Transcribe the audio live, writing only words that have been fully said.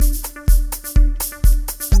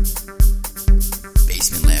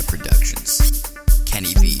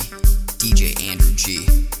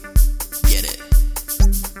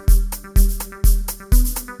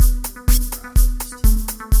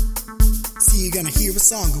you're gonna hear a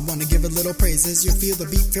song and wanna give a little praise. As you feel the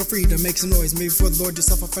beat, feel free to make some noise. Maybe for the Lord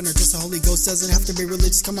yourself a friend or just the Holy Ghost. Doesn't have to be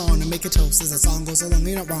religious, come on and make a toast. As the song goes along,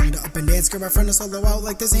 you're not wrong to up and dance. Grab a friend or solo out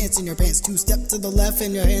like there's ants in your pants. Two step to the left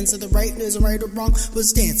and your hands to the right. Isn't right or wrong,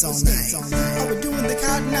 let's dance all night. While we're doing the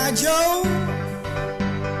Cotton Eye Joe,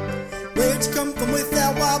 where'd you come from with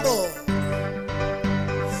that wobble?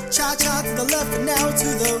 Cha-cha to the left and now to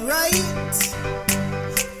the right.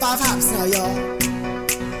 5 hops now, y'all.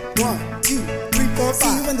 1, 2, 3, 4, 5.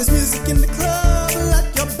 See, when there's music in the club,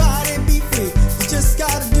 let your body be free. You just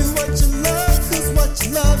gotta do what you love, cause what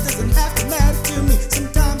you love doesn't have to matter to me.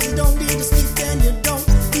 Sometimes you don't need to speak and you don't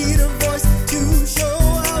need a voice to show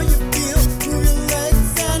how you feel. Move your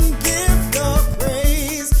legs and give the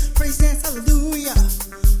praise. Praise dance, hallelujah.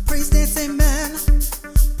 Praise dance, amen.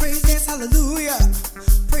 Praise dance, hallelujah.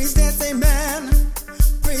 Praise dance, amen.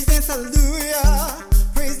 Praise dance, hallelujah.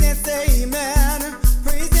 Praise dance, amen.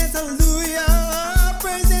 Praise dance, hallelujah.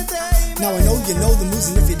 Praise dance, amen. Now I know you know the moves,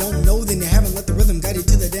 and if you don't know, then you haven't let the rhythm guide you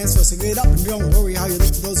to the dance floor. So get up and don't worry how you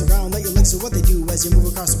look to those around. Let your legs do what they do as you move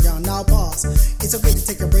across the ground. Now pause. It's okay to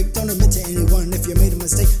take a break. Don't admit to anyone if you made a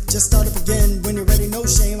mistake. Just start up again when you're ready. No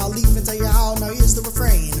shame. I'll leave and tell you how. Now here's the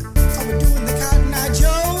refrain. How we're doing the Cotton Eye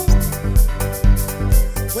Joe.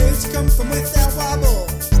 Where'd you come from with that wobble?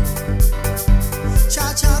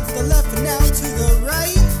 Cha-cha to the left and now to the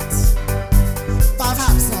right. 5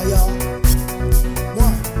 hops now, y'all.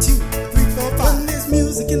 1, 2, 3, 4, 5. When there's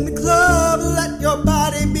music in the club, let your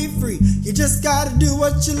body be free. You just gotta do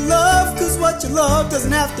what you love, cause what you love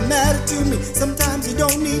doesn't have to matter to me. Sometimes you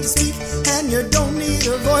don't need to speak and you don't need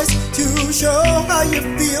a voice to show how you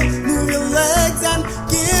feel. Move your legs and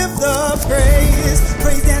give the praise.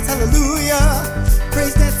 Praise dance, hallelujah.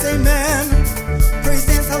 Praise dance, amen. Praise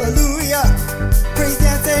dance, hallelujah. Praise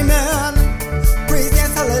dance, amen. Praise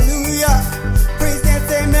dance, hallelujah. Praise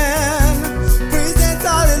dance, amen. Praise dance,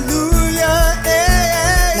 hallelujah.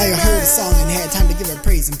 Now you heard the song and had time to give it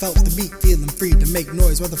praise and felt the beat, feeling free to make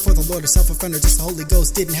noise. Whether for the Lord or self-offender, just the Holy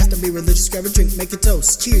Ghost. Didn't have to be religious, grab a drink, make a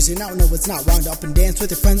toast. Cheers, you now know it's not wrong to up and dance with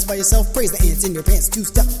your friends by yourself. Praise the ants in your pants. 2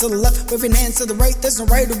 step to the left, waving hands to the right. There's no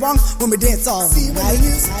right or wrong when we dance all night. See, when the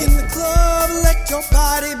music in the club, let your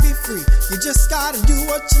body be free. You just gotta do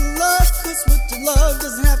what you love, cause what you love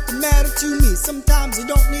doesn't have to matter to me. Sometimes you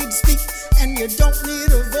don't need to speak and you don't need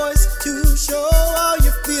a voice to show how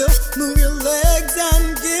you feel. Move your legs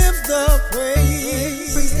and give the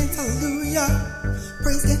praise. Praise dance, hallelujah.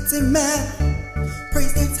 Praise dance, amen.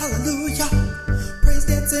 Praise dance, hallelujah. Praise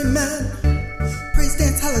dance, amen. Praise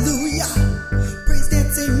dance, hallelujah.